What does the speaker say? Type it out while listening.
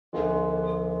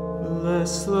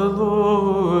Bless the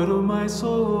Lord, O my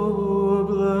soul,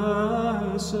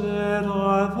 blessed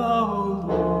art thou,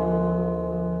 Lord.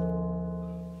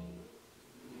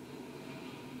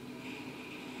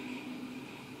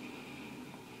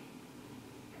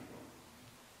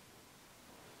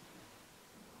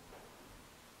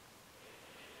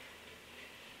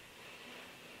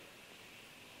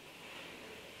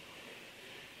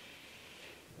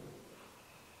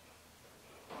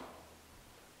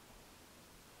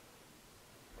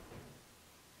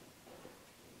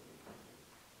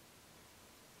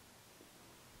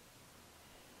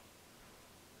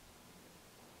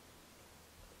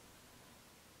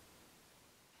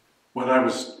 When I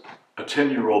was a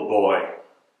 10-year-old boy,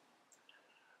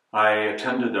 I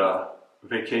attended a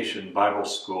vacation Bible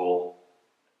school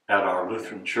at our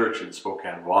Lutheran church in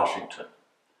Spokane, Washington.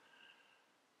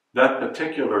 That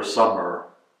particular summer,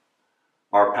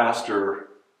 our pastor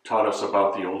taught us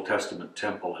about the Old Testament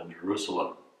temple in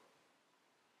Jerusalem.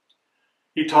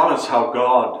 He taught us how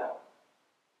God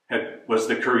was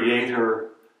the creator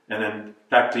and in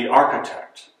fact the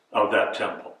architect of that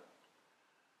temple,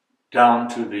 down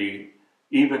to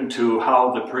even to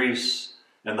how the priests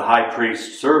and the high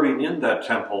priest serving in that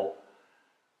temple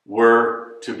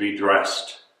were to be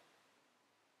dressed,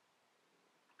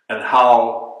 and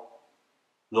how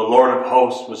the Lord of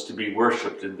hosts was to be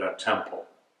worshipped in that temple.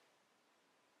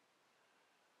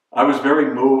 I was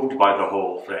very moved by the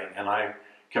whole thing, and I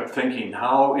kept thinking,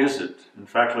 how is it? In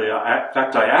fact,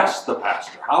 I asked the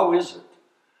pastor, how is it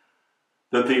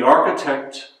that the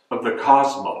architect of the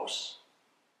cosmos,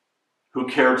 who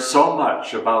cared so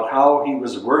much about how he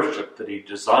was worshipped, that he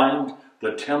designed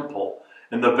the temple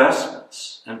and the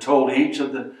vestments and told each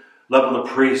of the level of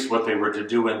priests what they were to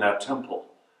do in that temple,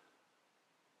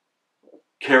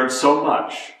 cared so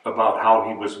much about how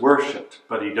he was worshipped,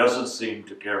 but he doesn't seem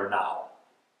to care now.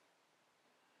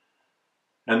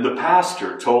 And the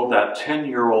pastor told that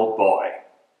 10-year-old boy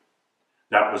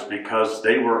that was because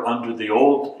they were under the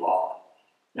old law.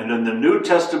 And in the New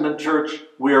Testament church,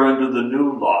 we are under the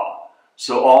new law.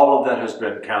 So all of that has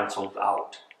been canceled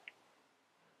out.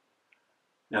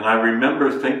 And I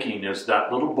remember thinking as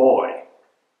that little boy,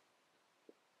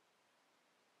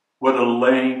 what a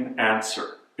lame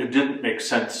answer. It didn't make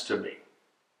sense to me.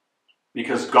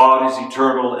 Because God is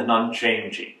eternal and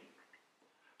unchanging.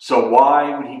 So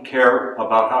why would he care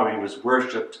about how he was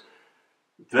worshipped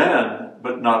then,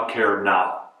 but not care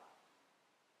now?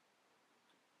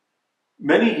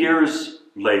 Many years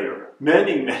later,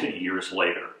 many years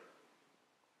later,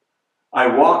 I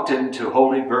walked into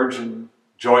Holy Virgin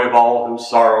Joy of All Who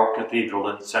Sorrow Cathedral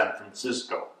in San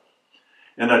Francisco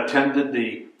and attended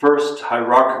the first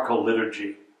hierarchical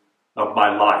liturgy of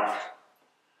my life.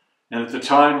 And at the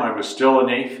time, I was still an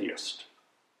atheist.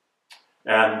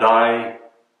 And I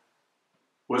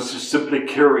was just simply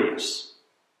curious.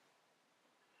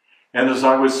 And as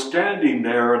I was standing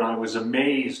there and I was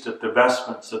amazed at the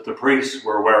vestments that the priests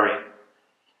were wearing,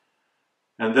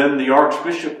 and then the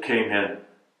Archbishop came in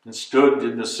and stood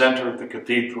in the center of the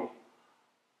cathedral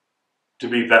to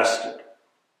be vested.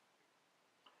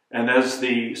 And as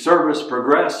the service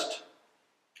progressed,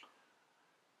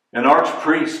 an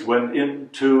archpriest went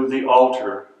into the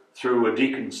altar through a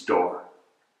deacon's door.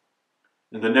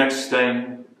 And the next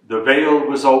thing, the veil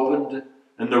was opened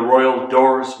and the royal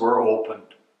doors were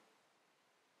opened.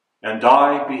 And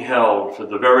I beheld for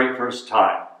the very first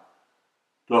time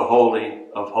the Holy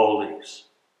of Holies.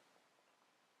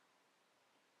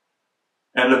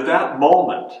 And at that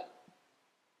moment,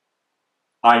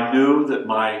 I knew that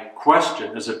my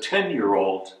question as a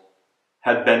 10-year-old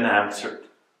had been answered.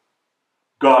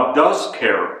 God does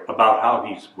care about how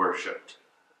he's worshipped.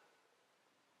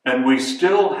 And we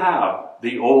still have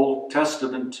the Old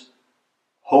Testament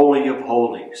Holy of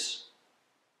Holies.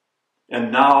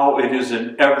 And now it is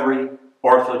in every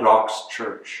Orthodox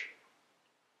church.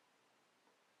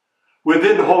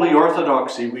 Within Holy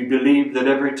Orthodoxy, we believe that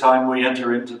every time we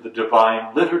enter into the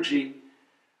divine liturgy,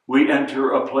 we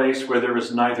enter a place where there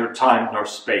is neither time nor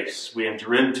space. We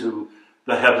enter into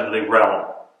the heavenly realm.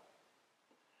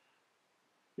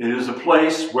 It is a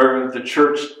place where the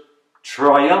church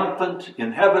triumphant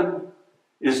in heaven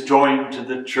is joined to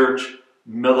the church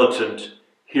militant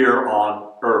here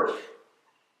on earth.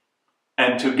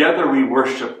 And together we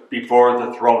worship before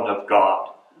the throne of God,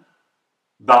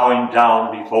 bowing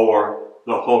down before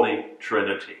the Holy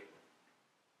Trinity.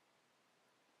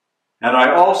 And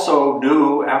I also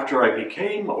knew after I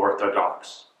became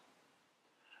Orthodox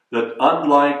that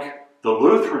unlike the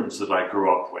Lutherans that I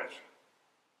grew up with,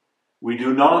 we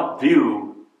do not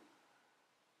view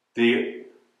the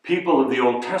people of the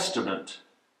Old Testament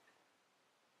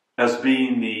as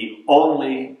being the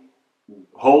only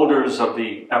holders of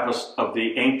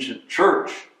the ancient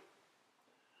church,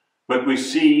 but we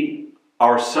see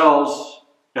ourselves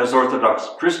as Orthodox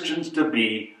Christians to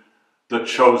be the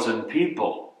chosen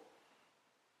people.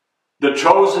 The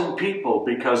chosen people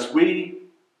because we,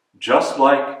 just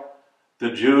like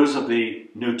the Jews of the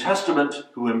New Testament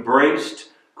who embraced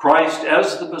Christ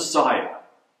as the Messiah,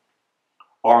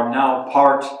 are now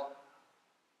part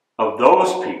of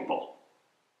those people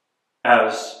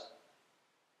as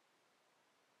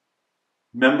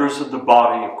members of the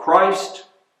body of Christ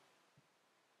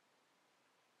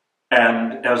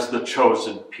and as the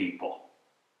chosen people.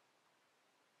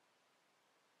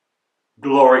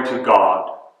 Glory to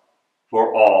God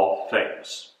for all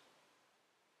things.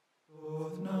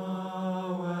 Both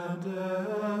now and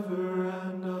ever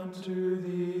and unto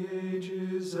the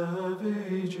ages of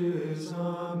ages.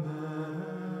 Amen.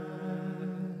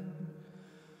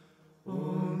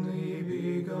 Only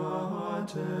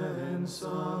begotten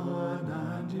Son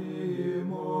and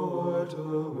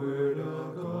immortal Word,